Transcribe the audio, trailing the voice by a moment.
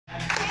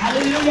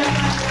Hallelujah,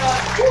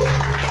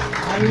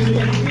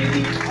 hallelujah. We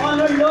give you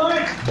honor,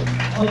 Lord.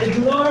 All the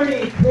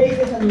glory,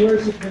 praises, and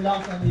worship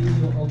belongs only to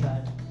you, O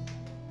God.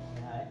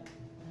 Alright.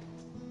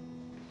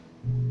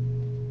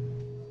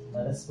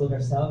 Let us put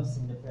ourselves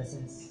in the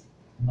presence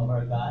of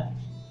our God,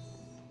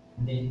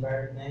 in the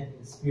environment,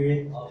 in the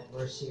spirit of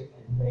worship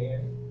and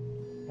prayer.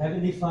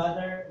 Heavenly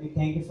Father, we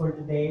thank you for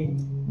today.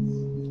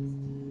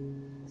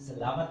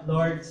 Salamat,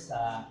 Lord,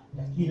 sa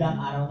dakilang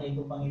araw na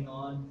ito,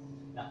 Panginoon,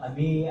 na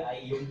kami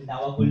ay iyong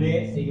tinawag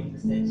uli sa iyong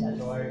presensya,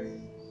 Lord.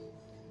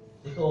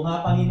 Ito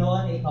nga,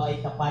 Panginoon, ikaw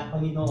ay tapat,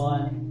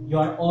 Panginoon. You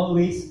are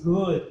always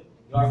good.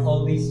 You are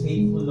always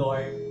faithful,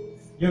 Lord.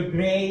 Your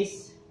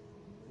grace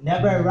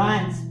never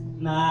runs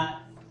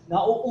na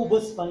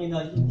nauubos,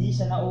 Panginoon. Hindi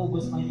siya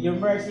nauubos, Panginoon. Your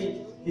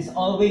mercy is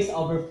always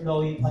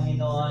overflowing,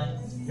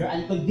 Panginoon. Your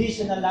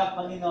unconditional love,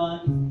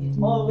 Panginoon, it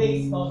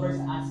always covers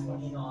us,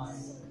 Panginoon.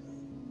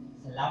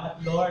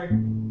 Salamat, Lord.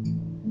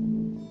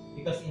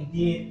 Because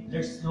indeed,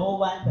 there's no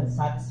one can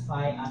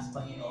satisfy us,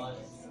 Panginoon,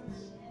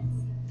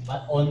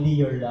 but only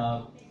your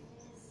love,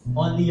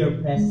 only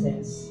your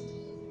presence,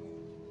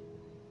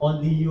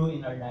 only you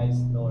in our lives,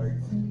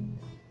 Lord.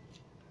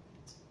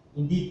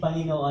 Indeed,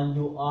 Panginoon,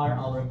 you are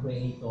our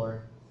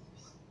Creator.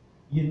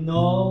 You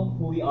know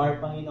who we are,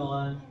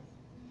 Panginoon.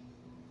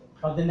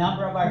 From the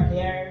number of our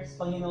hairs,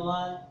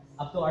 Panginoon,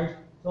 up to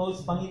our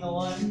toes,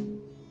 Panginoon.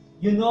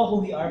 You know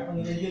who we are,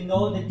 Panginoon. You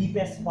know the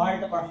deepest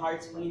part of our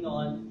hearts,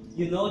 Panginoon.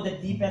 You know the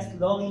deepest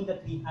longing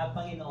that we have,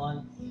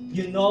 Panginoon.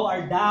 You know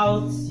our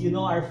doubts. You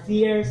know our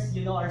fears.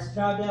 You know our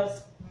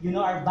struggles. You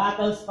know our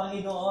battles,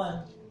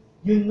 Panginoon.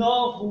 You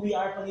know who we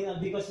are, Panginoon,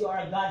 because you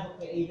are a God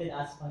who created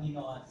us,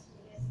 Panginoon.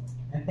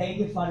 And thank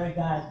you, Father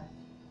God,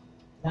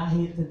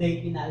 dahil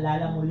today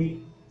pinaalala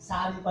muli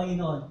sa amin,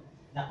 Panginoon,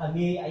 na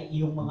kami ay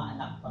iyong mga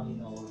anak,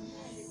 Panginoon.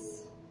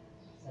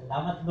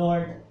 Salamat,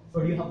 Lord,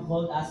 for you have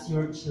called us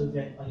your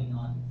children,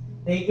 Panginoon.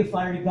 Thank you,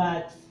 Father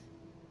God,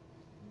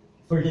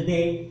 for the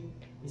day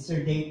is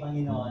your day,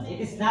 Panginoon.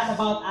 It is not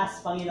about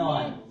us,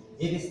 Panginoon.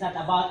 It is not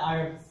about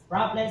our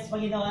problems,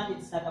 Panginoon. It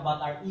is not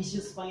about our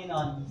issues,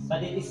 Panginoon.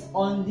 But it is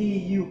only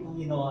you,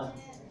 Panginoon.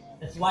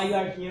 That's why you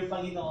are here,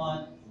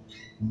 Panginoon.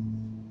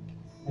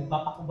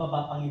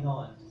 Nagpapakumbaba,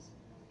 Panginoon.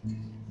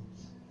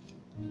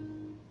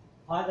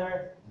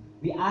 Father,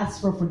 we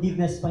ask for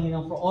forgiveness,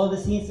 Panginoon, for all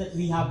the sins that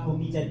we have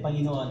committed,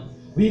 Panginoon.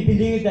 We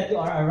believe that you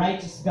are a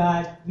righteous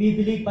God. We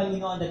believe,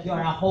 Panginoon, that you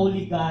are a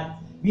holy God.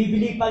 We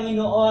believe,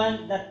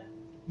 Panginoon, that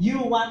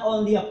you want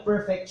only a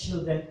perfect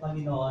children,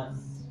 Panginoon.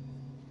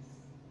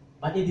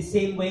 But in the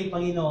same way,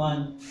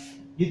 Panginoon,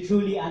 you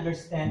truly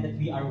understand that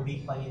we are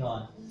weak,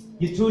 Panginoon.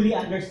 You truly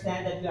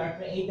understand that we are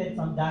created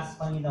from dust,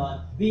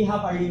 Panginoon. We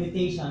have our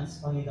limitations,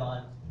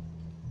 Panginoon.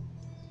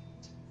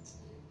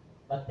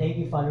 But thank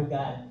you, Father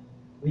God,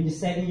 when you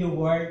said in your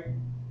word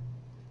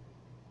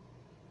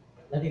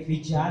that if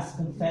we just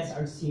confess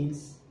our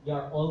sins, you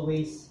are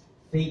always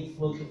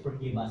faithful to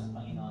forgive us,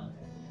 Panginoon.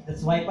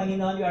 That's why,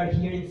 Panginoon, we are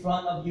here in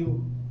front of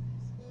you.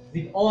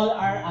 With all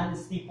our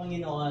honesty,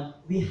 Panginoon,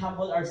 we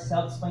humble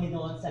ourselves,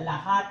 Panginoon, sa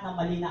lahat ng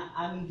mali na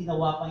aming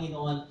ginawa,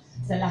 Panginoon,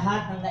 sa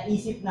lahat ng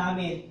naisip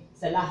namin,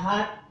 sa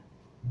lahat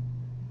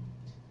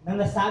ng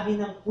nasabi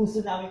ng puso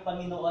namin,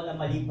 Panginoon, na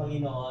mali,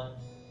 Panginoon.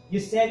 You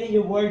said in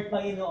your word,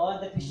 Panginoon,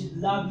 that we should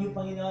love you,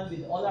 Panginoon,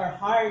 with all our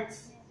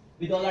hearts,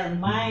 with all our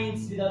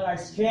minds, with all our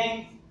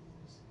strength,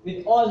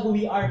 with all who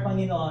we are,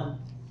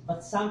 Panginoon.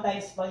 But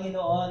sometimes,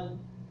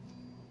 Panginoon,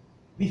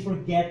 we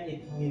forget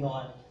it,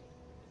 Panginoon.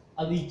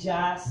 And we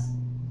just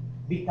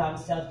become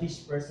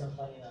selfish person,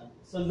 Panginoon.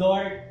 So,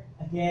 Lord,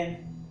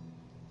 again,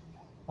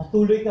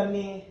 patuloy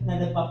kami na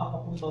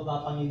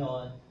nagpapakumbaba,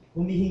 Panginoon.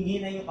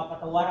 Humihingi na yung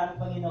kapatawaran,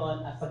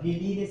 Panginoon, at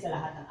paglilinis sa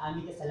lahat ng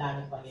aming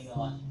kasalanan,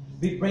 Panginoon.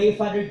 We pray,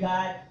 Father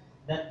God,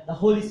 that the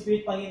Holy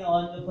Spirit,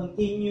 Panginoon, will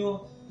continue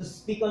to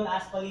speak on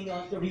us,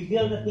 Panginoon, to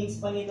reveal the things,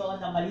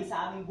 Panginoon, na mali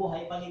sa aming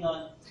buhay,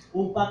 Panginoon,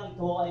 upang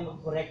ito ay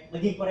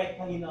maging correct,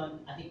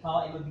 Panginoon, at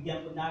ikaw ay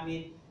mabigyan po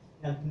namin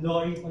ng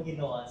glory,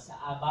 Panginoon, sa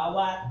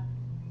bawat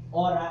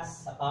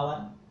oras, sa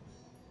bawat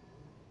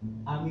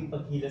aming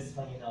pagkilos,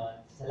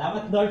 Panginoon.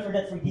 Salamat, Lord, for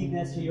that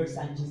forgiveness through your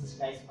Son, Jesus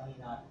Christ,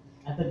 Panginoon.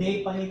 And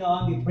today,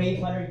 Panginoon, we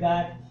pray, Father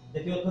God,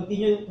 that you will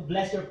continue to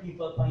bless your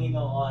people,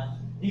 Panginoon.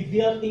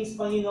 Reveal things,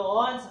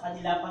 Panginoon, sa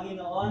kanila,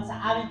 Panginoon, sa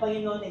amin,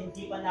 Panginoon, na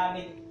hindi pa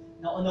namin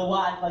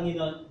naunawaan,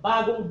 Panginoon.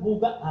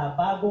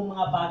 Bagong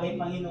mga bagay,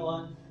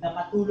 Panginoon, na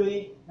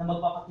patuloy na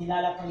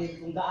magpapakilala, Panginoon,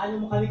 kung gaano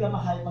mo kami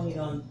kamahal,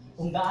 Panginoon,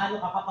 kung gaano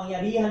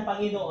kakapangyarihan,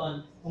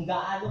 Panginoon, kung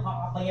gaano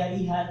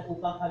kakapangyarihan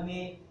upang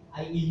kami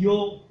ay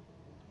iyong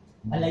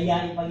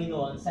palayain,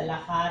 Panginoon, sa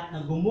lahat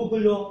ng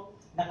gumugulo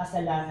na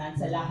kasalanan,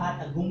 sa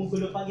lahat ng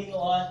gumugulo,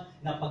 Panginoon,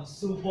 na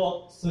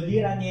pagsubok,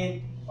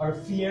 suliranin, or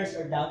fears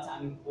or doubts sa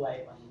aming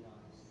buhay, Panginoon.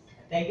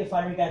 Thank you,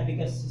 Father God,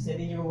 because you said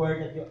in your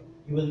word that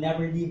you will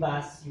never leave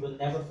us, you will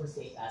never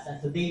forsake us. And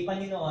today,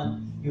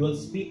 Panginoon, you will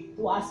speak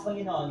to us,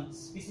 Panginoon,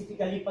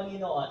 specifically,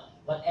 Panginoon,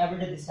 whatever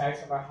the desires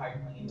of our heart,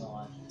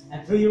 Panginoon.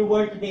 And through your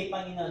word today,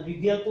 Panginoon,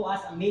 reveal to us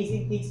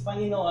amazing things,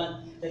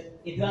 Panginoon, that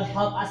it will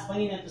help us,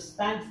 Panginoon, to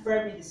stand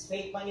firm in this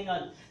faith,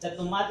 Panginoon, that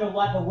no matter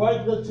what the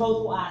world will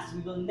throw to us,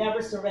 we will never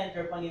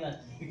surrender, Panginoon,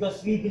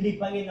 because we believe,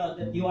 Panginoon,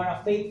 that you are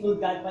a faithful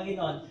God,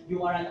 Panginoon.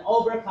 You are an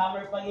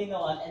overcomer,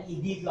 Panginoon, and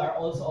indeed you are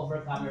also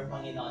overcomer,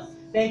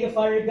 Panginoon. Thank you,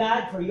 Father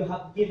God, for you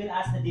have given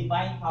us the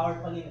divine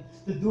power, Panginoon,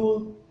 to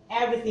do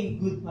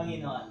everything good,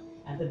 Panginoon.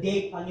 And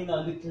today,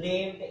 Panginoon, we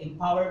claim the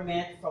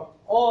empowerment for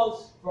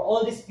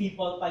all these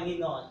people,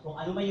 Panginoon. Kung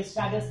ano man yung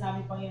struggles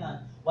namin,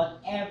 Panginoon,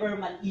 whatever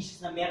man issues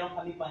na meron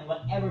kami, Panginoon,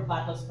 whatever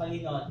battles,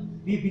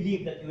 Panginoon, we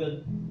believe that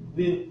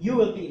you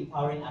will be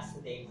empowering us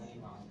today,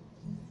 Panginoon.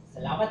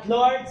 Salamat,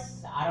 Lord,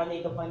 sa araw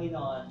na ito,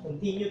 Panginoon.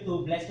 Continue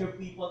to bless your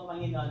people,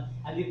 Panginoon.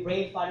 And we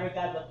pray, Father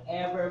God,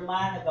 whatever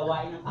man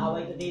nagawain ng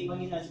away today,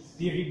 Panginoon,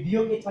 we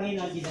rebuke it,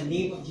 Panginoon, in the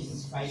name of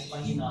Jesus Christ,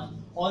 Panginoon.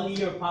 Only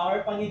your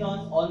power,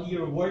 Panginoon, only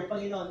your word,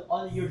 Panginoon,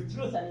 only your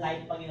truth and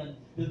light, Panginoon,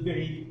 will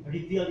be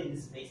revealed in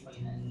this place,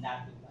 Panginoon, and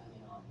nothing,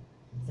 Panginoon.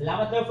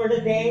 Salamat, Lord, for the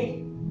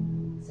day.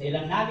 Sa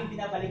ilang namin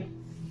binabalik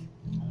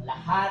ang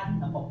lahat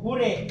ng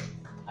papuri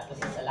at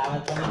salamat,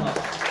 Panginoon.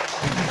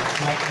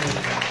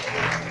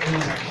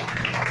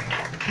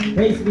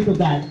 Praise be to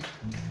God.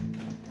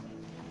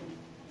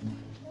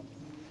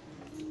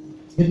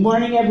 Good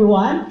morning,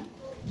 everyone.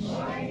 Good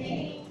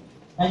morning.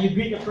 And you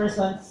greet the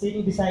person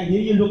sitting beside you.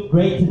 You look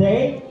great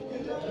today.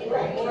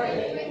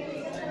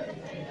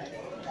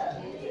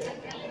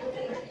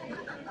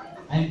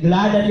 I'm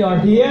glad that you are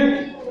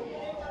here.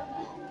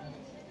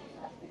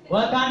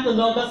 Welcome to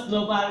Logos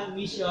Global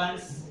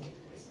Missions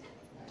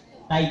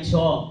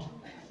Taichung.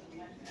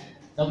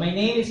 So my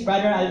name is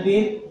Brother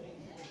Alvin.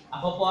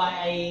 Ako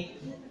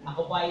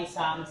po ay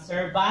isang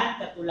servant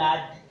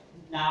katulad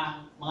ng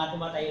mga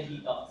tumatayo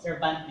dito.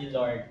 Servant ni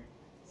Lord.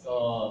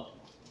 So,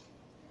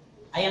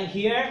 I am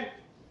here,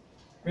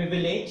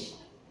 privileged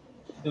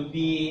to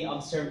be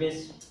of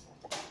service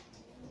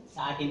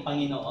sa ating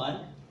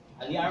Panginoon.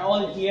 And we are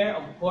all here,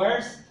 of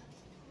course,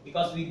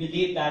 because we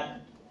believe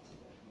that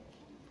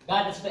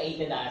God has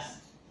created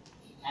us.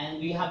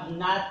 And we have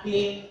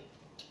nothing,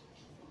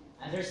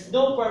 and there's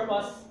no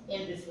purpose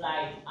in this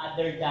life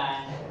other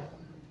than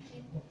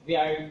we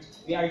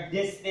are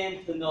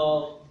destined to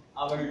know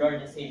our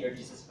Lord and Savior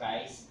Jesus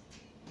Christ,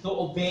 to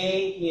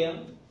obey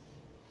Him,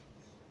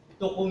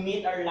 to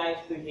commit our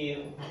life to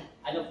Him,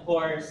 and of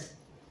course,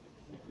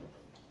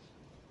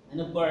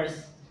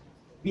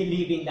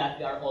 believing that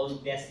we are all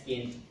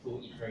destined to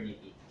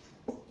eternity.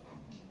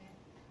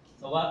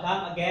 So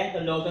welcome again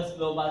to Logos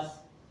Global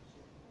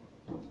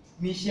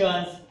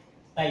Missions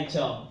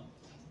Taichung.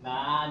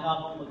 Na ano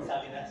akong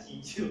magsabi na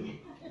Hsinchu.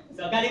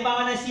 So galing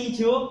pa ako ng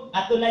Hsinchu,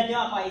 at tulad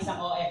nyo, ako ay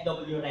isang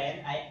OFW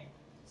rin.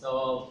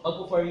 So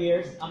magpo 5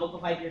 years na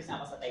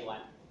ako sa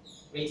Taiwan.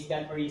 Praise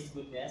God for His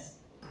goodness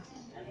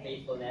and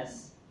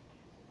faithfulness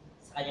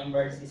sa kanyang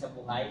mercy sa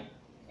buhay.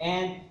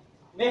 And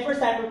may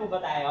first timer po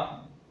ba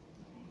tayo?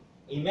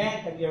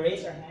 Amen. Can we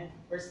raise our hand?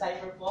 First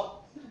timer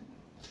po.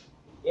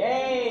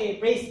 Yay!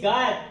 Praise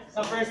God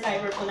sa first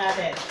timer po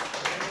natin.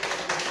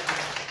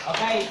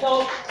 Okay,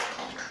 so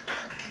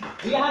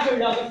we have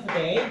your logos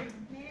today.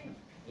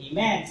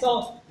 Amen.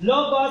 So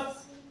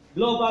Logos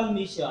Global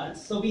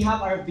Missions. So we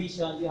have our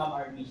vision, we have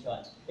our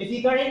mission. If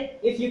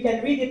you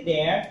can read it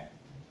there,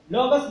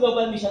 Logos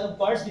Global Mission, of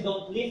course, we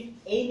don't lift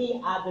any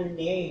other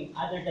name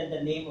other than the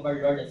name of our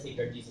Lord and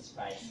Savior Jesus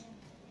Christ.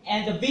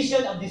 And the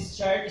vision of this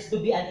church is to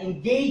be an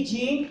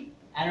engaging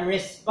and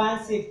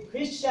responsive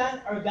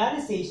Christian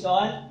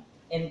organization,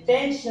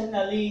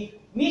 intentionally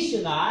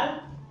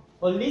missional,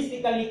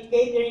 holistically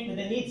catering to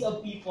the needs of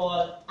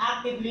people,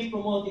 actively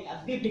promoting a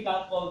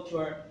biblical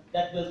culture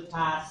that will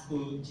pass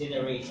to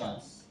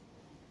generations.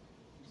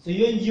 So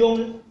yun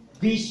yung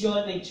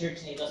vision ng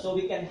church na ito. So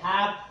we can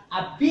have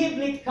a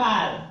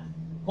biblical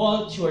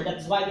culture.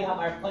 That's why we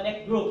have our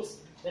connect groups.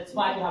 That's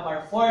why we have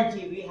our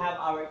 4G. We have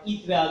our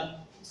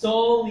E12.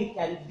 So we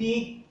can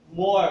dig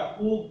more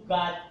who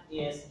God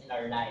is in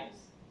our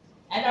lives.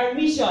 And our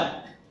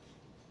mission,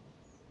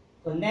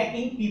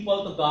 connecting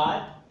people to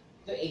God,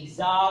 to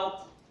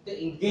exalt, to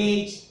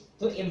engage,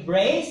 to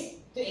embrace,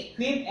 to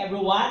equip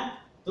everyone,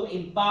 to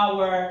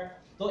empower,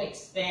 to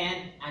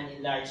extend, and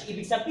enlarge.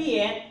 Ibig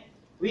sabihin,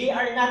 we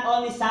are not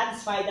only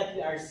satisfied that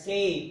we are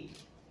saved,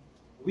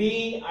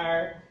 we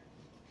are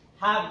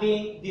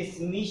having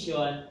this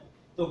mission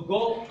to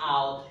go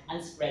out and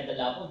spread the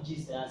love of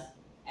Jesus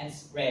and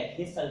spread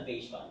His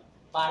salvation.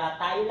 Para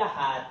tayo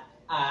lahat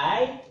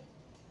ay,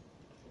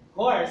 of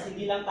course,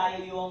 hindi lang tayo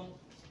yung,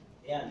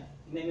 yan,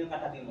 tingnan yung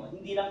katabi mo,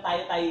 hindi lang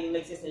tayo yung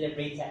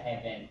nagse-celebrate sa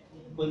heaven,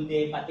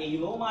 kundi pati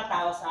yung mga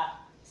tao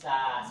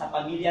sa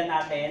pamilya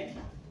natin,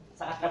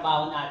 sa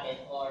katrabaho natin,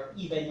 or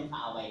even yung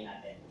kaaway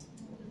natin.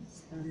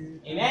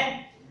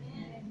 Amen?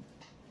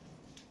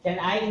 Can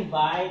I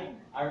invite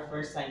our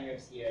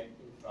first-timers here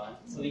in front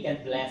so we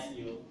can bless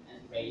you and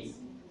praise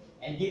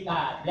and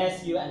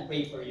bless you and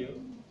pray for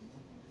you?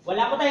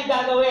 Wala po tayong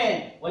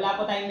gagawin. Wala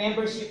po tayong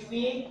membership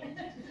fee.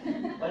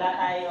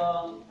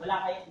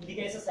 Hindi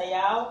kayo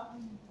sasayaw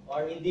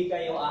or hindi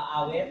kayo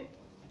aawit,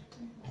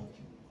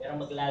 pero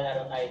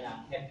maglalaro tayo ng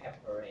hep-hep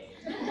parade.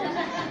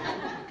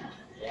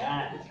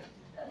 Yan.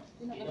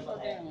 Sino pa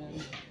tayo?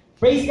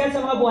 Praise God sa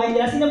mga buhay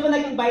nila. Sino pa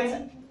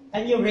nag-invite?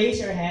 Can you raise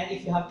your hand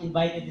if you have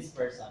invited this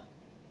person?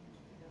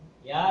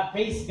 Yeah,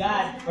 praise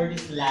God for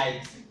these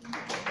lives.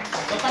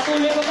 So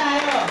patuloy po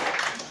tayo.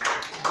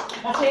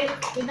 Kasi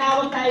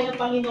tinawag tayo ng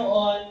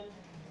Panginoon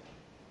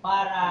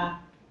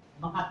para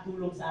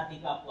makatulong sa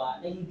ating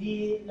kapwa. Na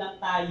hindi lang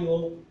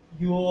tayo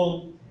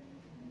yung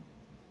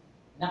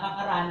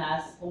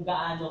nakakaranas kung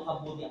gaano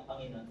kabuti ang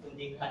Panginoon,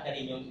 kundi pati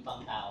rin yung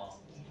ibang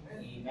tao.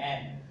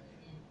 Amen.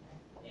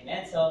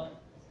 Amen. So,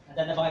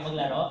 handa na ba kayo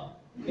maglaro?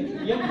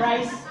 Yung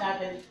prize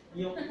natin,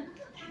 yung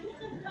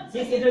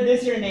please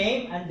introduce your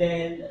name and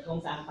then kung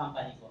saan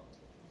company ko.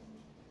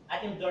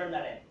 At yung door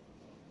na rin.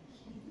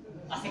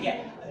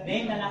 Sige,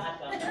 name na lang at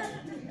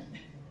company.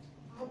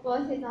 Ako po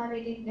si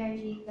Norilyn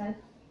Garligas.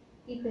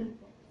 Civil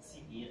po.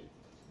 Civil.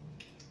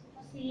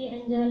 Si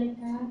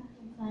Angelica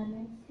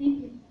Gonzalez.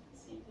 Civil.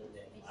 Civil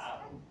din.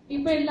 Wow.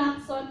 Piper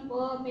Lacson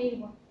po, May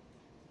 1.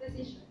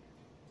 Position.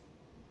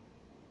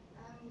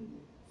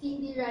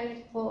 Cindy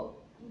Riot po.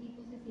 Hindi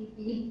po sa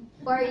civil.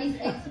 Far East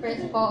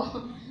Express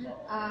po.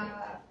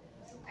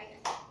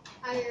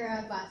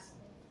 Ira Bus.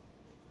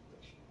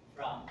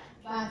 From?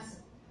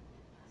 Bus.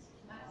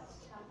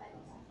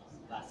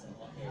 Bus.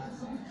 Okay.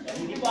 So,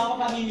 hindi po ako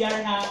familiar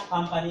na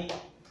company,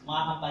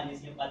 mga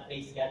companies yung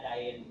praise God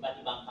dahil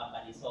iba't ibang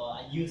company. So,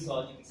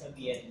 unusual, ibig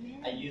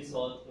sabihin,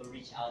 unusual to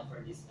reach out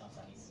for these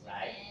companies,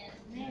 right?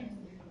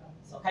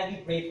 So, can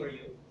we pray for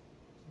you?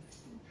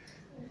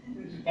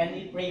 Can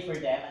we pray for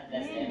them and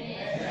bless them?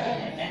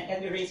 Amen. Can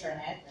we raise our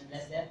hand and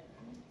bless them?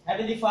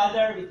 Heavenly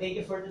Father, we thank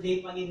you for today,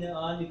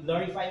 Panginoon. We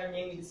glorify your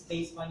name in this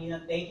space,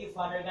 Panginoon. Thank you,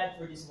 Father God,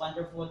 for these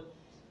wonderful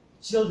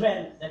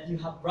children that you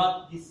have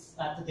brought this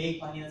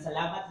today, Panginoon.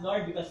 Salamat,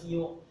 Lord, because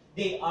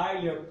they are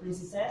your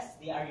princesses,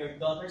 they are your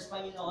daughters,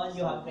 Panginoon.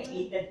 You have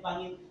created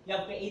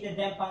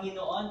them,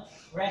 Panginoon,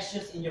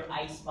 precious in your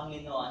eyes,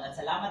 Panginoon. At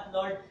salamat,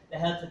 Lord,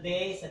 dahil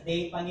today is a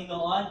day,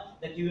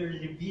 Panginoon, that you will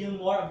reveal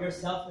more of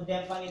yourself to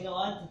them,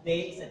 Panginoon.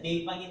 Today is a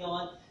day,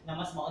 Panginoon, na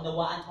mas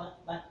maunawaan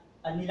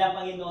nila,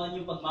 Panginoon,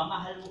 yung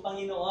pagmamahal mo,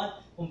 Panginoon,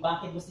 kung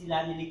bakit mo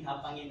sila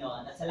nilikha,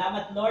 Panginoon. At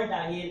salamat, Lord,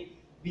 dahil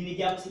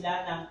binigyan mo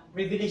sila ng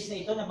privilege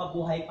na ito na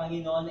mabuhay,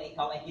 Panginoon, na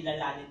ikaw ay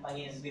kilalanin,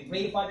 Panginoon. We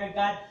pray, Father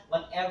God,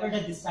 whatever the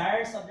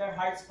desires of their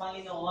hearts,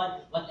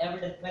 Panginoon, whatever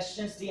the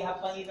questions they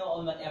have,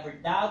 Panginoon, whatever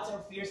doubts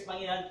or fears,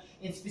 Panginoon,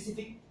 in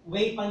specific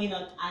way,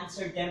 Panginoon,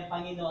 answer them,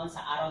 Panginoon,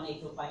 sa araw na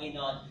ito,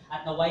 Panginoon.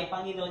 At naway,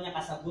 Panginoon, yung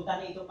kasagutan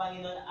na ito,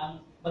 Panginoon,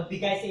 ang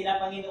magbigay sa ila,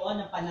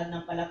 Panginoon, ng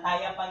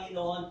pananampalataya,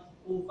 Panginoon,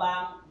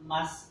 upang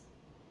mas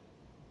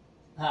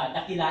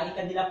dakilain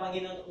ka nila,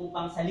 Panginoon,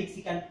 upang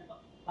saliksikan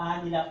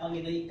nila,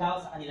 Panginoon, ikaw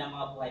sa kanilang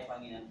mga buhay,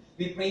 Panginoon.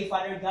 We pray,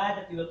 Father God,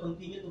 that you will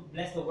continue to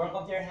bless the work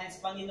of their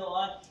hands,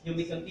 Panginoon. You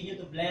will continue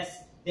to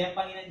bless them,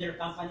 Panginoon, their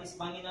companies,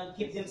 Panginoon.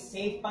 Keep them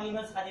safe,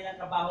 Panginoon, sa kanilang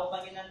trabaho,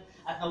 Panginoon.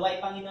 At naway,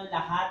 Panginoon,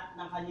 lahat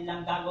ng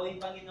kanilang gagawin,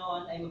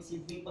 Panginoon, ay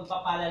magsilbing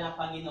pagpapala ng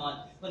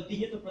Panginoon.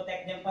 Continue to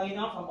protect them,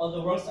 Panginoon, from all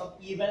the works of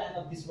evil and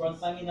of this world,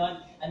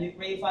 Panginoon. And we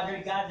pray,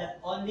 Father God, that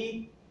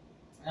only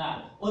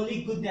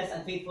goodness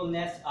and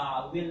faithfulness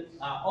will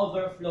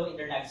overflow in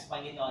their lives,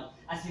 Panginoon.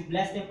 As we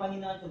bless them,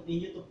 Panginoon,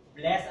 continue to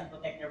bless and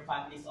protect their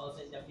families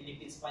also in the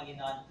Philippines,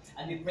 Panginoon.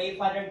 And we pray,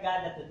 Father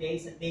God, that today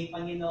is a day,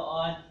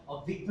 Panginoon,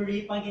 of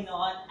victory,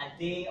 Panginoon, a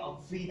day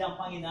of freedom,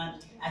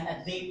 Panginoon, and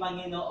a day,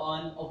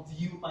 Panginoon, of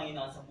you,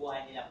 Panginoon, sa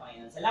buhay nila,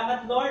 Panginoon.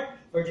 Salamat, Lord,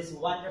 for these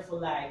wonderful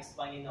lives,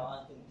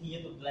 Panginoon.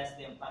 Continue to bless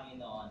them,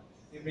 Panginoon.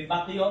 We bring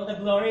back to you all the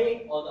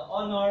glory, all the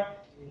honor,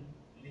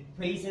 with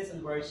praises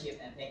and worship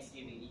and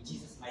thanksgiving in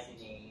Jesus' mighty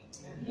name.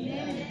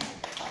 Amen.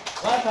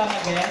 Welcome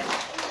again.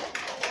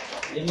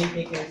 You may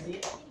take your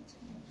seat.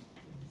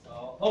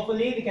 So,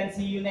 hopefully, we can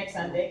see you next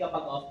Sunday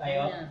kapag off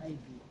kayo.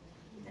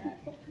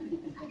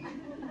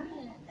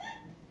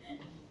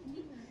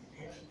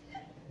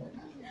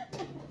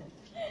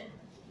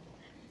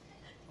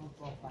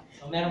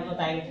 So, meron po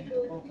tayo.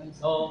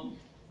 So,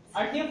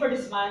 our theme for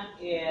this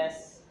month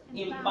is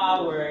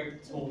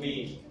Empowered to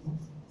Win.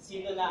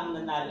 Sino na ang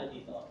nanalo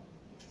dito?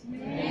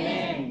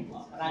 Amen.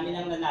 Marami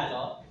nang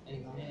nanalo.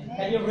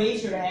 Can you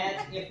raise your hand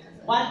if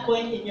one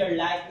point in your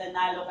life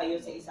nanalo kayo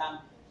sa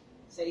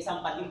isang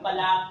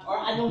patimpalak or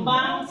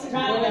anumang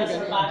struggles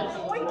or battles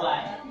sa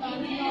buhay?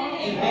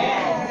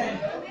 Amen.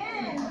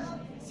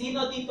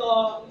 Sino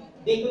dito,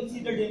 they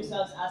consider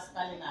themselves as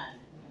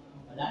talunan?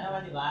 Wala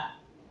naman, di ba?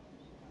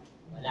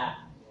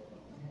 Wala.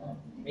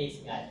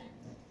 Praise God.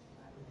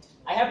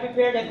 I have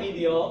prepared a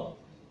video.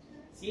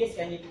 Sis,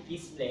 can you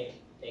please play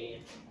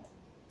it?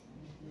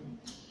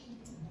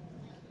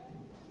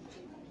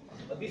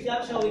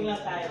 Mag-visual showing lang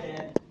tayo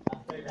din.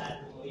 After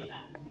that, umuwi na.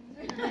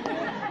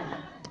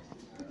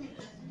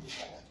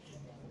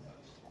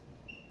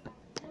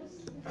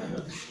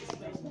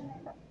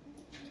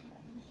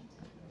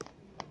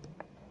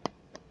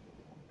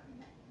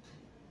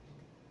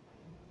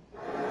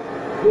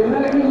 The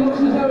American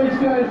looks as though he's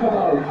going for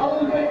home.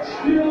 Ulrich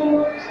still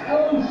looks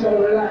oh so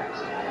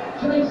relaxed.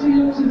 Tracy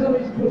looks as though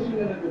he's pushing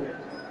a little bit.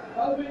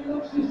 Owen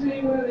looks to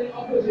see where the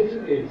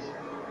opposition is.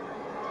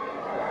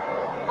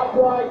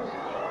 Upright.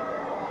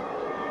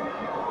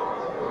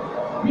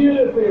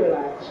 Beautifully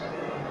relaxed.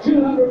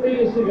 200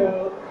 metres to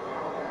go.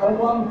 And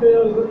one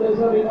feels that there's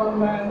only one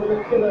man with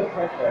a killer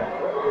threat there.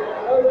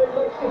 Owen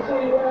looks to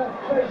see where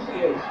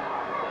Tracy is.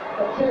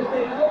 But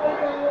Chesney, Owen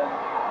goes,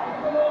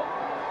 look,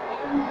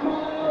 and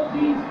smiles.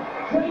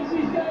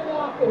 Tracy's going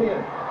after him.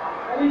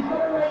 And he's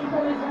got a race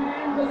on his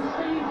hands, and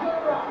Steve's going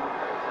to run.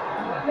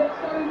 And it's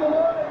going to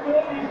work a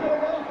bit. He's going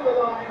to go for the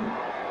line.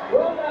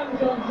 Well done,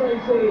 John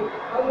Tracy.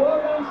 And well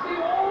done,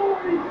 Steve. Oh,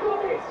 he's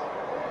got it.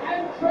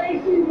 And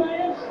Tracy may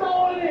have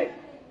stolen it.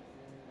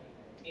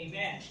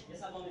 Amen.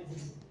 Just a moment.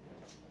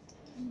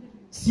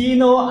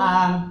 Sino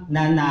ang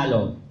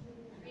nanalo?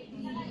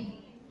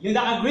 Yung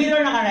naka-green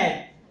or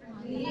naka-red?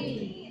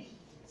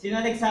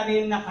 Sino nagsabi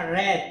yung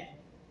naka-red?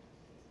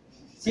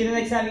 Sino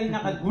nagsabi yung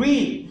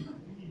naka-green?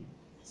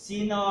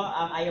 Sino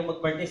ang ayaw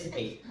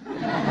mag-participate?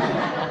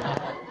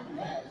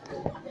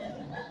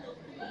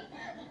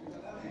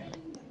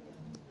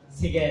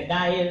 Sige,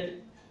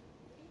 dahil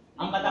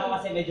ang mata ko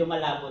kasi medyo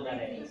malabo na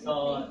rin.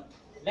 So,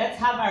 let's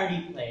have our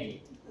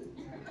replay.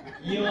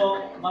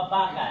 Yung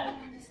mabagal.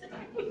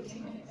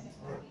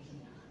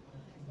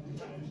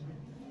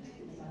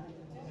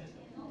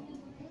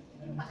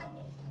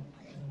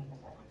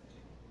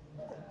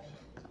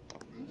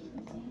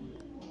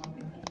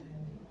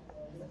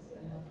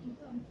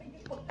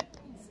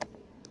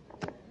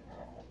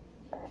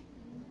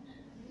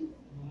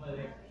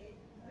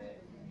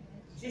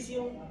 Sis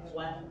yung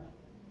one.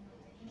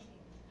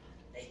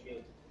 Thank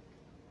you.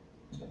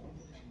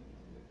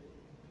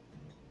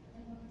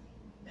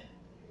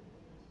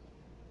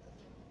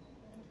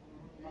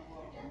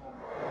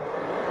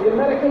 The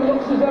American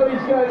looks as though he's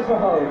going for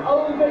home.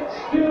 Ovid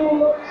still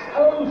looks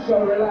oh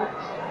so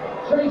relaxed.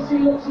 Tracy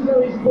looks as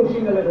though he's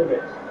pushing a little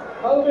bit.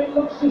 Ovid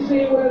looks to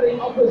see where the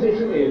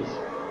opposition is.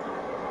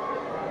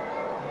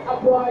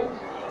 Upright.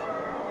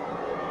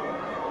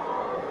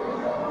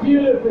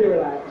 Beautifully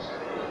relaxed.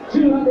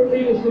 200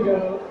 metres to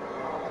go.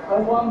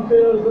 And one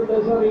feels that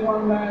there's only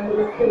one man with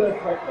a killer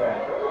threat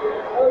there.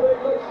 Ovid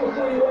looks to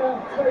see where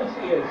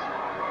Tracy is.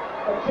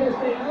 But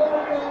Chesney,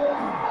 Ovid goes,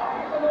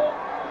 look,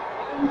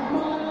 and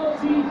smiles.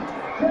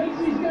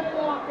 Tracy's going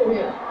after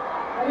him.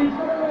 And he's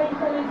got a race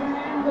on his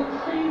hands, and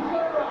Steve's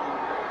going to run.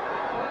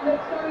 And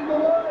it's going to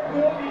work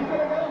good. He's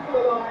going to go for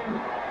the line.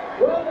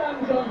 Well done,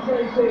 John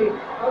Tracy.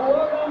 And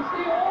well done,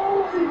 Steve.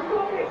 Oh, he's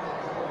got it.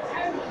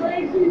 And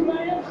Tracy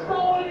may have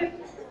stolen it.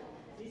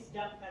 Please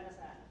jump ka na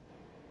sa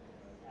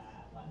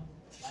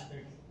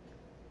 130.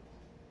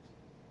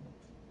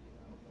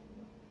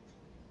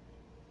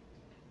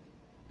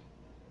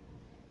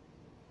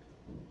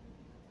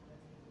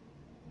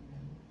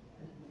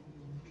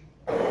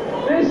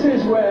 This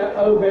is where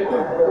Ovid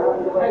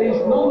had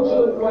his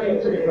nonchalant way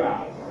to the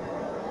crowd.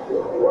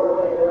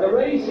 The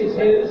race is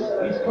his,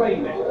 he's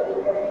claimed it.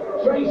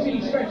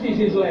 Tracy stretches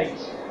his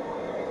legs,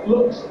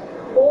 looks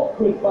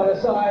awkward by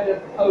the side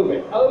of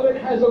Ovid.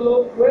 Ovid has a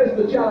look, where's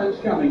the challenge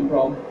coming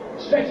from?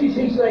 Stretches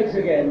his legs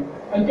again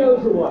and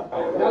goes away.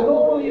 Now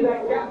normally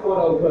that gap would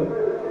open,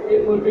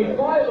 it would be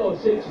 5 or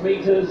 6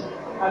 metres,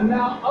 and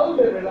now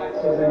Ovid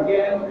relaxes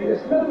again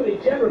because nobody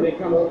generally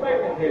comes back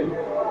at him.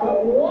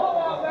 But what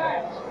about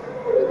that?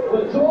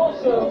 The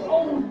torso,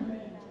 oh!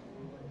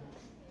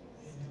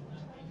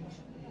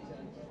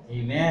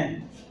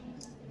 Amen.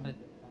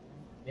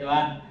 Di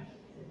ba?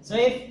 So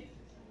if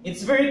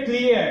it's very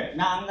clear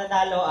na ang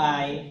nanalo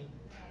ay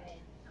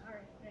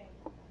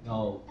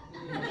no.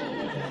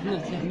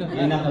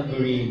 Yung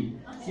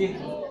naka-green.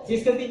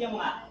 Sis, continue mo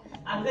nga.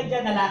 Hanggang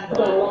dyan na lang.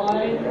 The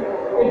line,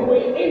 if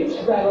we inch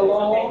that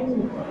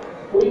along,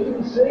 we can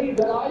see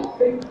that I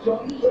think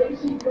John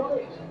Tracy got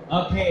it.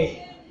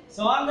 Okay.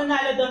 So ang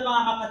nanalo doon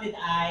mga kapatid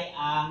ay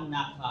ang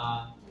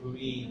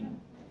naka-green.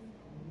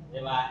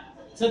 Di ba?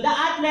 So the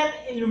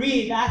athlete in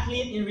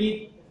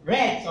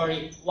red,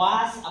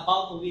 was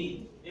about to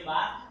win. Di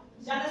ba?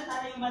 Siya na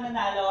sana yung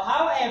mananalo.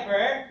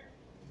 However,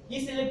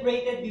 he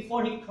celebrated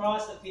before he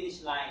crossed the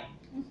finish line.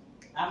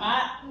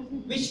 Tama?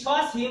 Which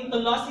caused him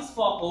to lose his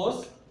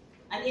focus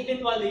and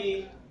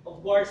eventually, of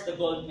course, the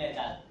gold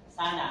medal.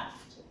 Sana.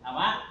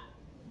 Tama?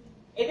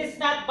 It is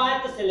not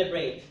bad to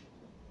celebrate.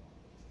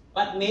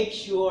 But make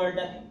sure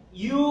that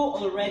you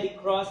already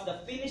crossed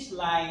the finish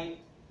line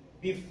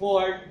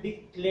before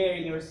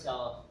declaring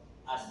yourself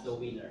as the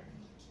winner.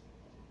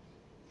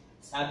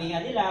 Sabi nga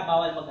nila,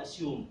 bawal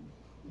mag-assume.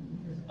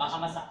 Baka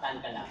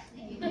masaktan ka lang.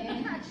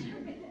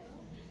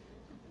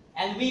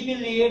 And we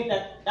believe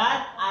that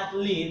that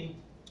athlete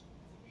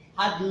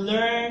had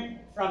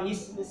learned from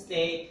his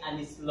mistake and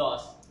his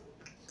loss.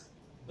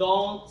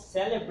 Don't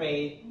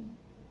celebrate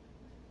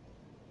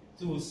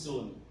too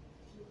soon.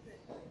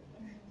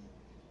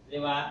 Di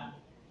ba?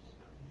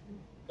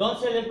 Don't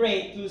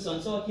celebrate too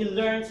soon. So he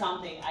learned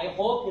something. I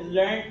hope he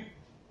learned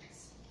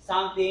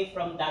something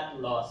from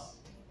that loss.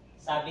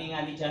 Sabi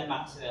nga ni John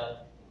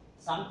Maxwell,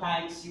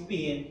 sometimes you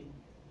win,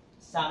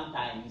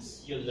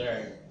 sometimes you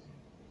learn.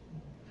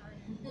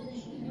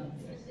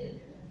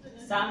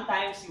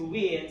 Sometimes you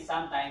win,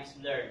 sometimes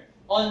you learn.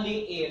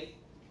 Only if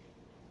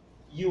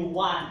you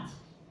want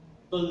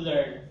to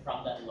learn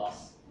from that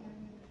loss.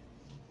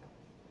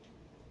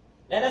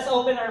 Let us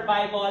open our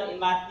Bible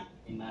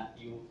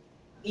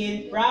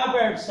in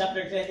Proverbs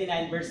chapter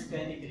 29, verse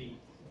 23.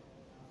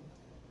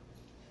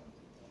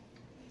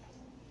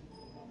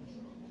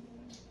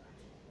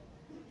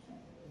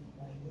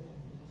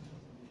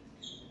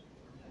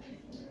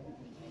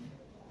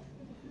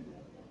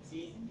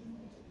 See?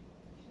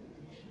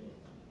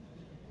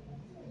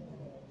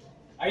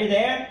 Are you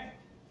there?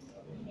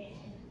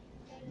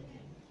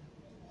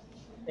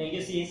 Thank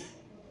you, sis.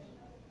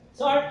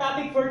 So our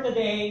topic for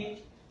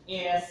today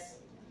is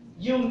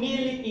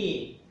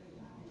humility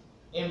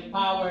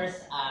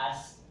empowers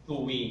us to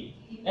win.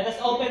 Let us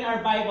open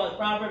our Bible,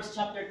 Proverbs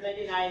chapter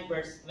 29,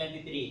 verse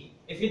 23.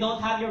 If you don't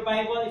have your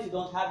Bible, if you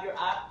don't have your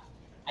app,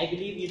 I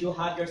believe you do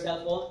have your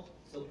cell phone.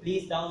 So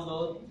please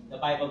download the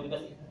Bible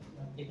because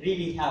it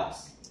really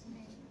helps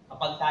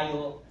kapag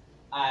tayo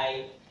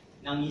ay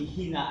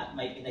nanghihina at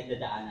may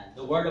pinagdadaanan.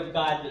 The Word of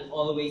God will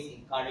always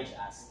encourage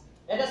us.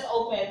 Let us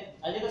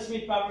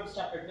read Proverbs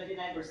chapter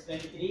 29, verse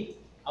 23.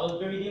 I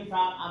will be reading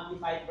from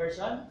Amplified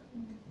Version.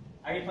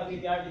 Are you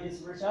familiar with this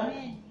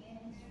version?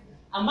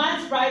 A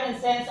man's pride and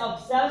sense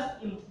of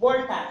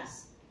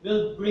self-importance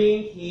will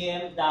bring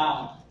him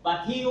down,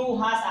 but he who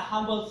has a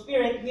humble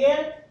spirit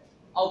will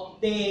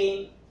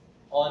obtain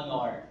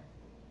honor.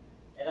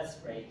 Let us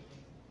pray.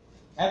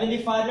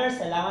 Heavenly Father,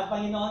 salamat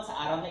Panginoon sa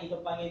araw na ito,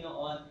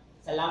 Panginoon.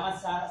 Salamat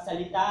sa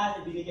salita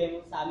na binigay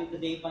mo sa amin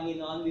today,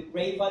 Panginoon. We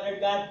pray,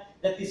 Father God,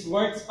 that these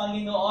words,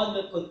 Panginoon,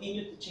 will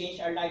continue to change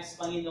our lives,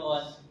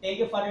 Panginoon. Thank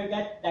you, Father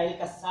God, dahil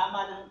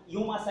kasama ng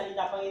iyong mga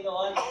salita,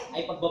 Panginoon,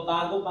 ay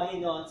pagbabago,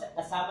 Panginoon.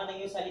 Kasama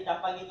ng iyong salita,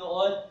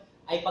 Panginoon,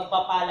 ay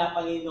pagpapala,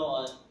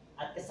 Panginoon.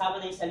 At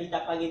kasama ng iyong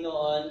salita,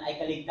 Panginoon,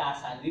 ay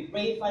kaligtasan. We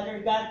pray, Father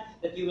God,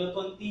 that you will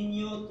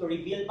continue to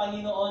reveal,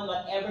 Panginoon,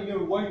 whatever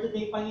your word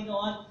today,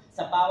 Panginoon,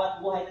 sa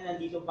bawat buhay na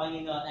nandito,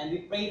 Panginoon. And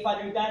we pray,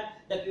 Father God,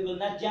 that we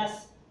will not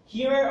just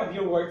hear of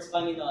your words,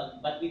 Panginoon,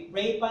 but we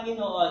pray,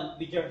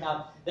 Panginoon, with your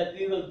help, that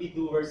we will be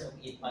doers of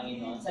it,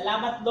 Panginoon.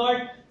 Salamat,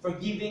 Lord, for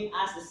giving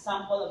us the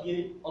sample of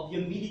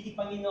humility,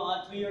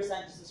 Panginoon, through your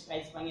Son, Jesus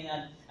Christ,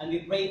 Panginoon. And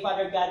we pray,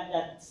 Father God,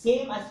 that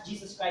same as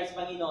Jesus Christ,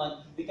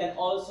 Panginoon, we can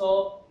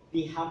also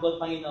be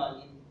humble,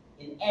 Panginoon,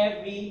 in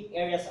every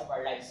areas of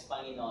our lives,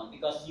 Panginoon,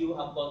 because you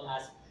have called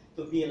us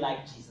to be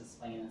like Jesus,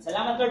 Panginoon.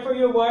 Salamat, Lord, for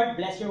your word.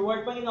 Bless your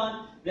word,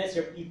 Panginoon. Bless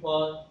your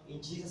people.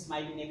 In Jesus'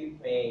 mighty name we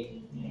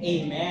pray.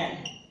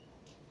 Amen.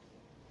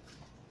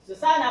 So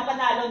sana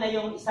panalo na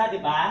yung isa,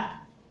 di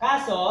ba?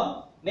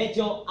 Kaso,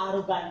 medyo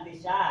arrogante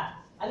siya.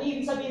 Ano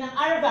ibig sabihin ng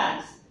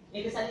arrogance?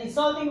 It is an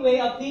insulting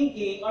way of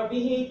thinking or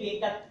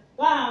behaving that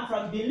come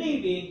from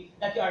believing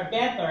that you are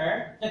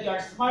better, that you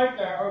are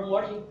smarter, or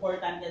more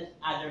important than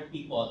other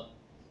people.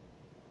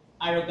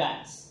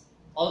 Arrogance.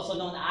 Also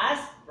known as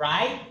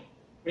pride,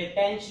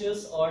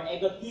 pretentious, or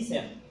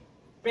egotism.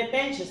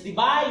 Pretentious, di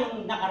ba?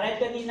 Yung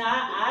naka-red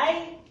kanina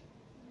ay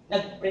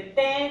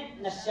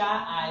nag-pretend na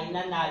siya ay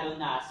nanalo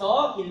na.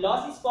 So, he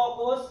lost his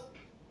focus.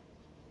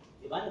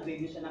 Di ba?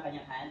 Nag-wave siya ng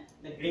kanyang hand.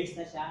 Nag-race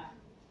na siya.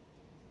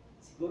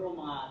 Siguro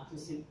mga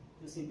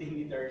 2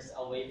 centimeters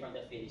away from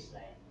the finish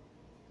line.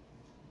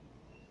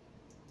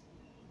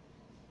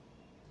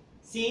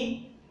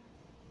 See?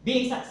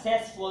 Being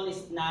successful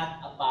is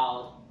not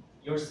about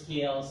your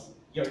skills,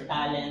 your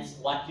talents,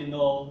 what you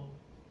know,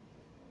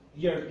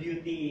 your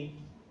beauty,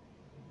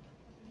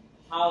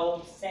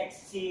 how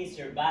sexy is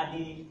your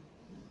body.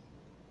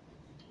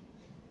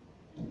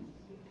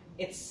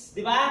 It's,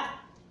 di ba?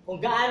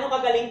 Kung gaano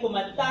kagaling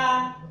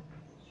kumanta,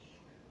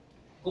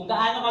 kung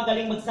gaano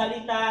kagaling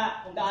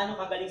magsalita, kung gaano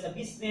kagaling sa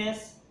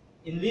business,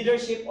 in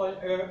leadership or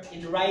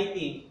in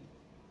writing.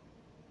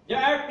 There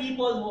are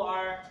people who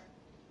are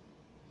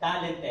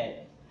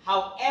talented.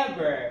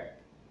 However,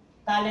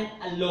 talent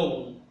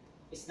alone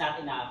is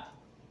not enough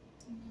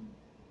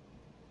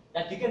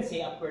that you can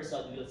say a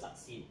person will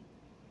succeed,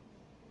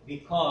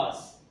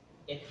 because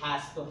it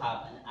has to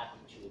have an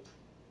attitude.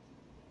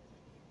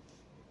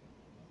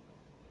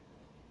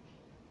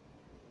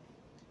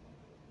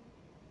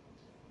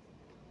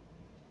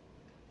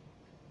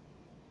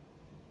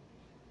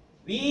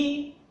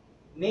 We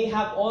may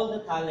have all the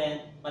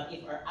talent, but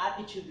if our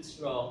attitude is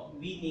wrong,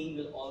 winning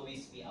will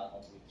always be out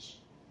of reach.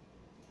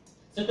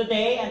 So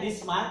today, and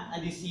this month,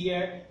 and this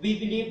year, we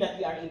believe that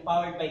we are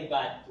empowered by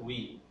God to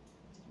win.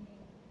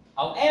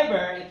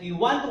 However, if we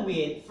want to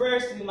win,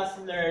 first we must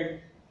learn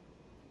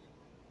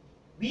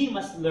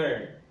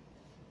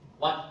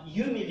what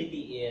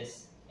humility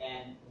is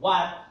and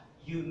what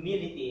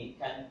humility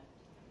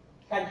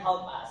can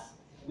help us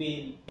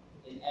win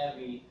in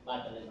every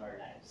battle in our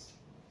lives.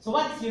 So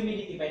what is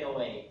humility, by the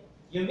way?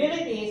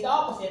 Humility is the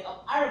opposite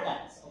of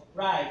arrogance, of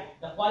pride,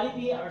 the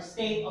quality or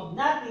state of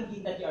not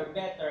thinking that you are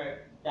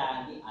better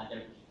than the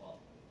other people.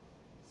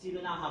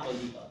 Sino na ang habol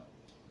dito?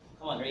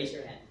 Come on, raise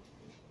your hand.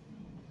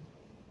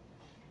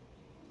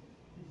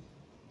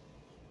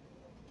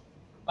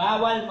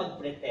 Bawal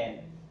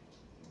mag-pretend.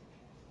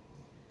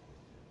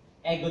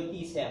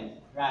 egotism,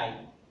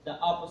 pride, the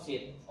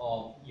opposite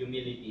of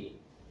humility.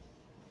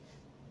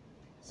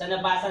 Sa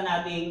nabasa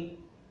nating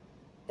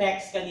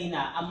text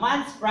kanina, a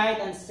man's pride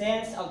and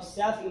sense of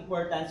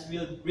self-importance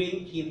will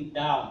bring him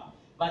down.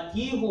 But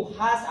he who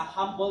has a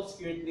humble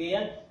spirit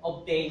will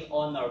obtain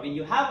honor. When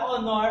you have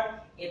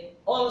honor, it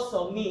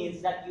also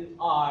means that you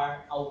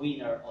are a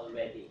winner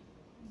already.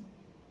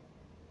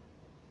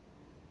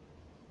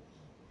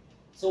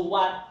 So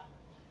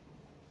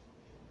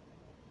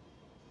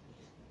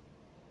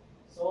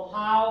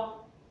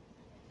how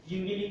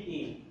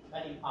humility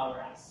can empower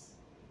us?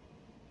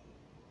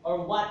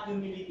 Or what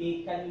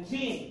humility can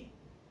win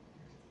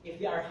if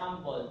we are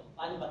humble?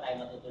 Paano ba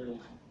tayo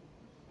matutulungan?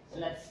 So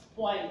let's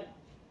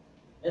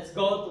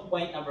go to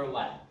point number 1.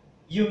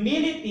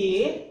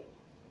 Humility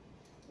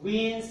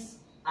wins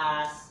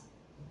us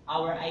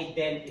our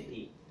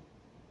identity.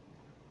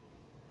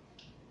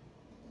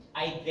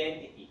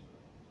 Identity.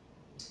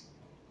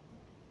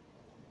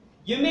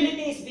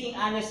 Humility is being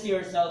honest to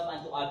yourself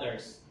and to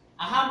others.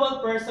 A humble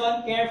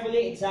person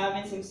carefully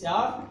examines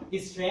himself,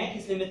 his strength,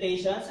 his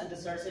limitations, and the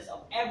sources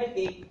of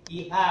everything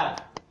he has.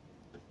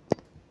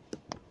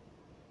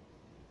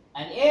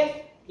 And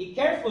if he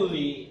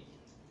carefully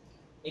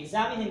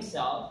examines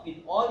himself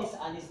with all his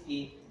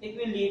honesty, it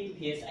will lead to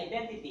his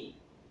identity.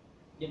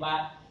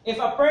 Diba? If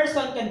a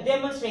person can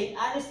demonstrate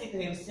honesty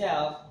to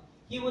himself,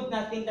 he would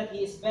not think that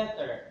he is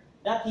better,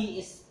 that he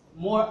is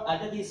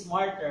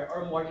smarter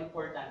or more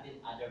important than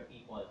other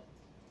people.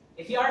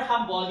 If you are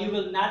humble, you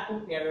will not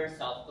compare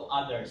yourself to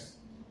others.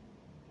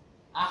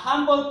 A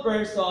humble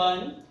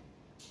person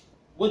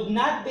would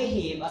not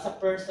behave as a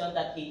person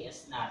that he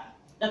is not.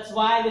 That's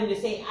why when we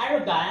say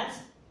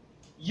arrogance,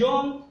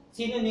 yung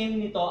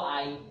synonym nito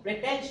ay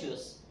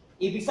pretentious.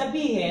 Ibig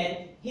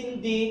sabihin,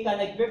 hindi ka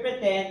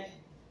nagpe-pretend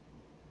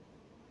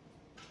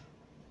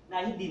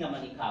na hindi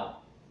naman ikaw.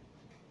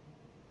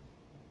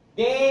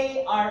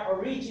 They are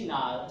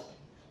original.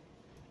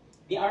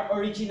 They are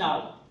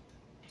original.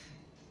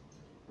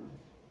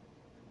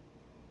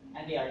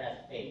 And they are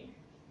not fake.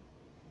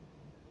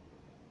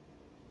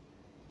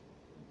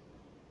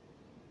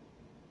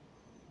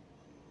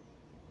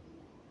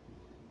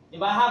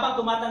 Diba, habang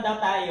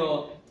tumatanda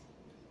tayo,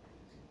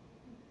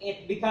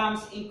 it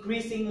becomes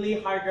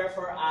increasingly harder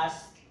for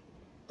us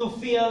to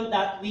feel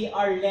that we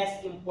are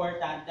less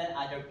important than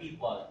other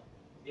people.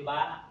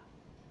 Diba?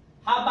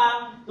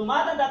 Habang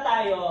tumatanda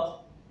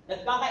tayo,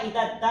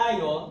 nagkakaedad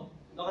tayo,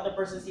 look at the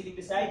person sitting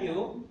beside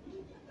you.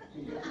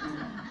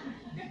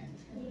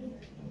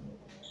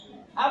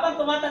 Habang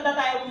tumatanda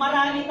tayo,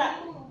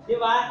 di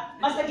ba?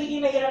 Mas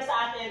nagiging mahirap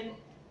sa atin,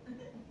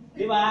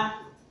 di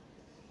ba?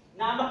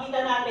 Na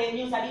makita natin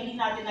yung sarili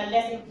natin na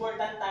less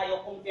important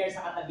tayo compare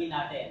sa katabi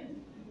natin.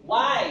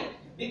 Why?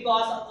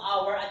 Because of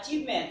our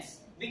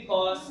achievements,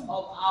 because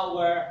of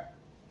our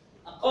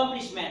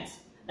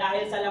accomplishments.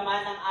 Dahil sa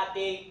laman ng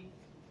ating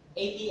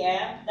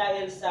ATM,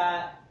 dahil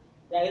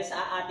sa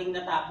ating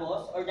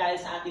natapos, or dahil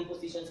sa ating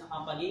position sa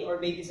company, or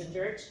maybe sa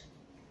church.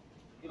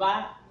 Di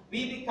ba?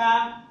 We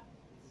become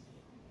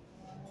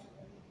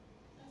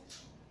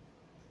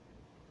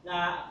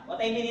what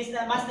I mean is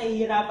na mas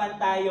nahihirapan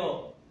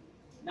tayo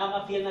na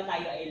ma-feel na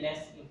tayo ay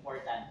less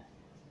important.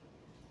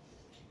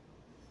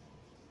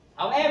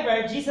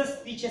 However,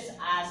 Jesus teaches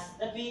us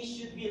that we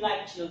should be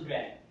like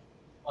children.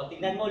 O,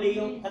 tignan mo ulit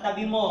yung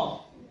katabi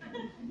mo.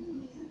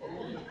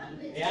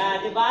 Yeah,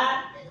 di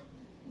ba?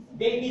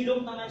 Baby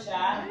look naman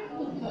siya.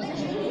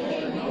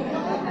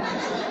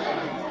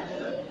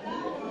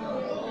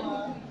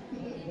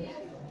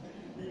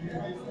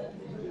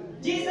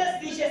 Jesus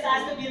teaches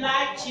us to be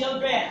like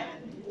children.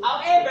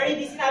 However,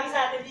 hindi sinabi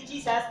sa atin ni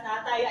Jesus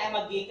na tayo ay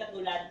maging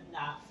katulad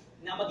na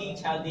maging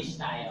childish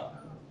tayo.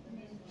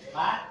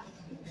 Diba?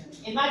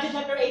 In Matthew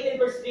chapter 18,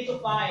 verse 3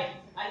 to 5,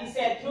 and he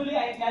said, "Truly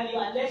I tell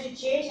you, unless you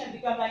change and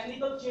become like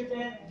little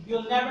children,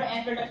 you'll never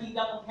enter the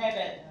kingdom of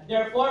heaven.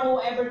 Therefore,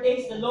 whoever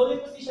takes the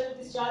lowly position of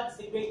this child is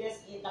the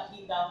greatest in the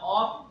kingdom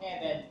of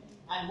heaven.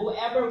 And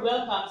whoever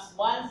welcomes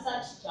one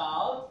such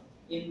child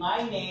in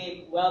my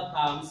name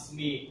welcomes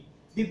me."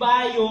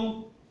 Diba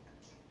yung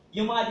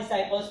mga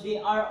disciples,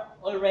 they are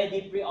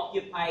already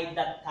preoccupied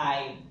that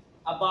time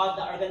about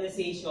the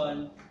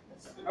organizational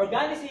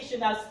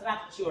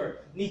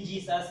structure ni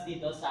Jesus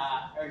dito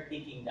sa earthly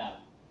kingdom.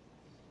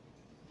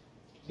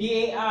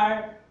 They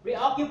are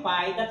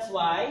preoccupied, that's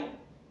why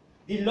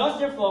they lost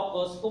their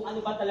focus kung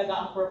ano ba talaga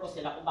ang purpose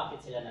nila, kung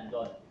bakit sila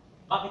nandun.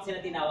 Bakit sila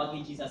tinawag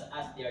ni Jesus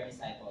as their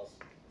disciples.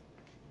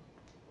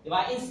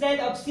 Diba? Instead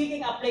of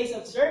seeking a place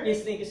of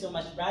service, thank you so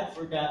much, Brad,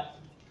 for the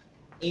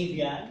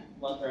avian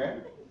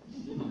water.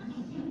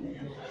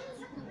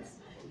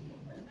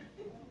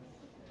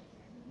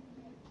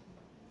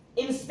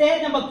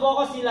 Instead na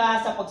mag-focus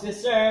sila sa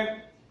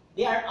pagsiserve,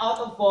 they are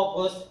out of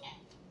focus.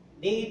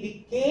 They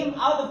became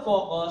out of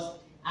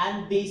focus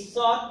and they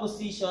sought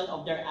position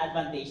of their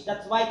advantage.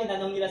 That's why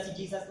tinanong nila si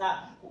Jesus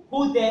na,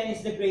 who then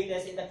is the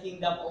greatest in the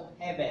kingdom of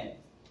heaven?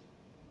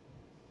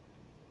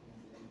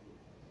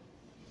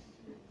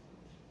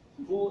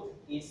 Who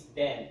is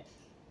then?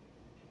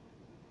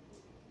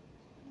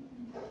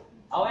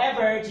 However,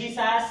 However,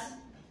 Jesus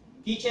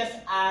teaches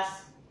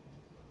us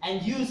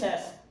and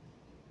uses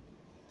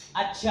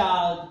a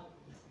child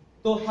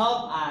to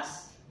help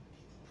us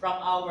from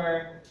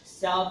our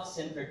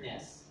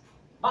self-centeredness.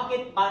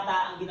 Bakit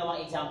bata ang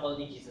ginawang example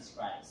ni Jesus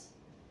Christ?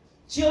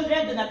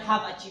 Children do not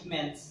have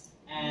achievements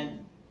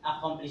and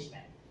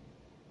accomplishment.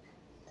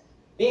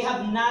 They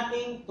have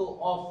nothing to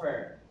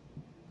offer.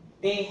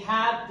 They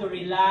have to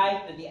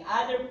rely to the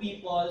other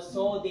people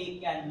so they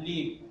can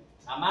live.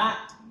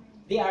 Tama?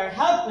 They are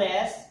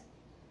helpless,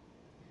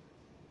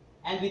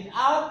 and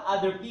without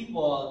other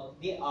people,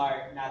 they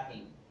are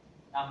nothing.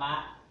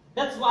 Tama?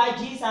 That's why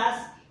Jesus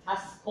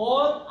has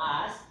called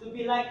us to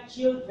be like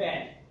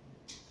children.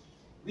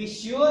 We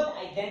should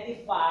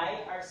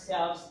identify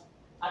ourselves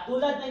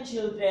katulad ng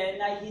children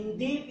na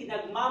hindi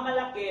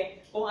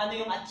pinagmamalaki kung ano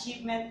yung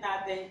achievement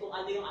natin, kung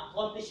ano yung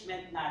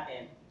accomplishment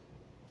natin,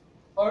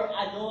 or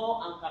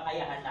ano ang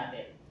kakayahan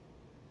natin.